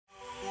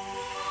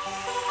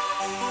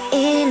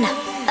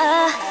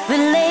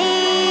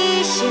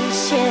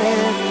relationship.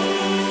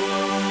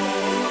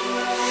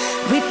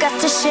 We've got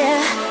to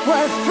share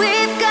what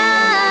we've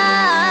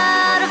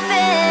got of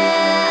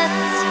it.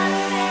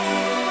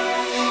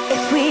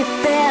 If we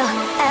bail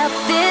out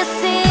this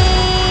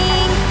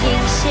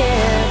sinking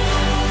ship,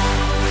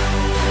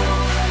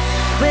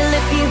 will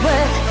it be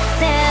worth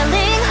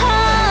sailing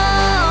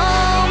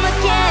home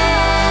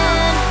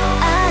again?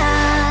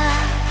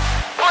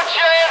 Put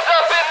your hands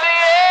up in the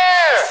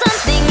air!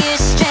 Something is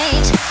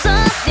strange,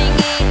 something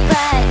ain't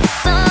right.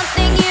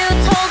 Something you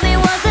told me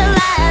was a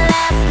lie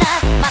last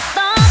night. My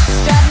thoughts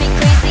drive me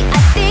crazy,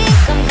 I think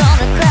I'm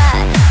gonna cry.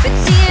 But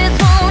tears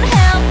won't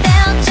help,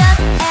 they'll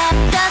just add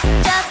dust.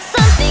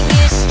 Something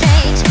is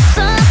strange,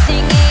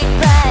 something ain't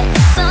right.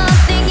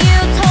 Something you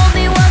told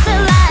me was a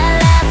lie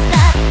last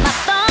night. My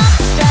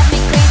thoughts drive me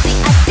crazy,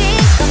 I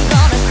think I'm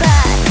gonna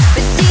cry.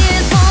 But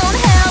tears won't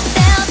help,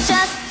 they'll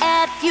just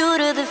add fuel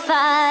to the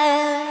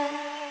fire.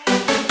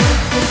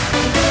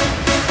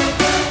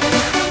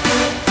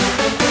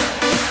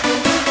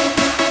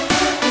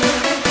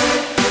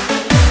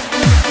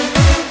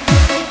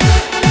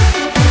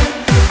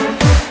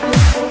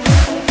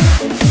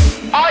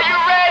 Are you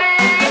ready?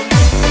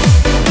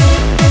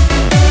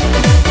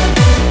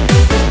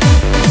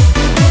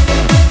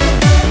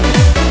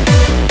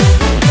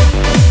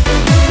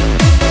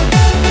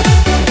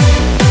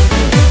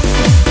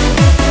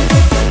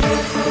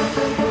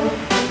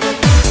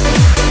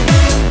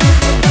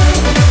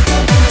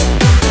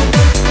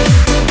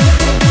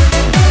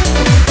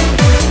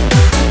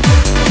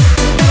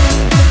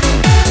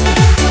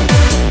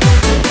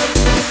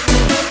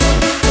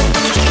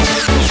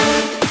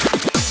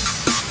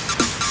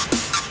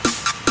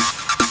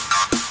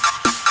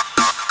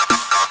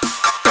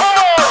 Come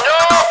on,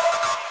 y'all!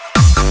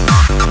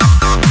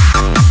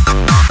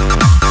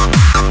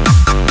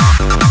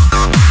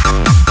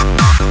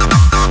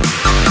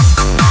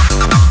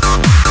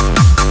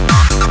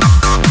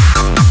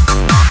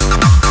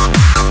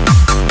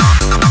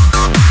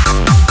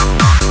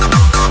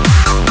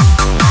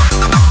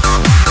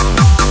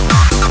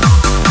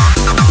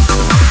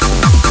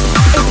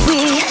 If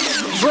we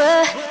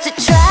were to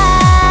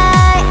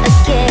try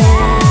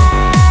again,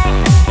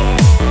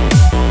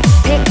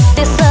 pick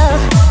this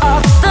up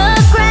off the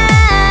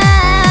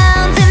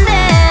ground and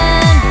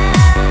then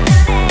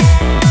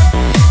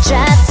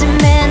try to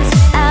mend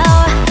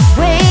our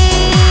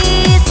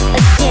ways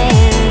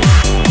again.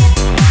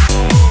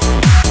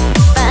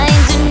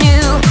 Find a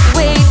new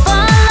way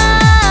for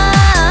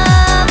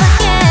love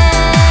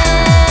again.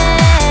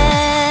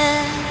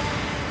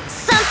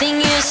 Something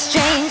is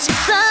strange,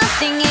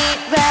 something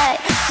ain't right.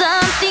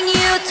 Something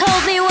you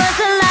told me was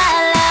a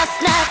lie last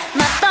night.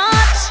 My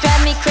thoughts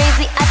drive me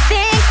crazy, I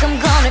think I'm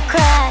gonna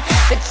cry.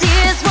 But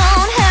tears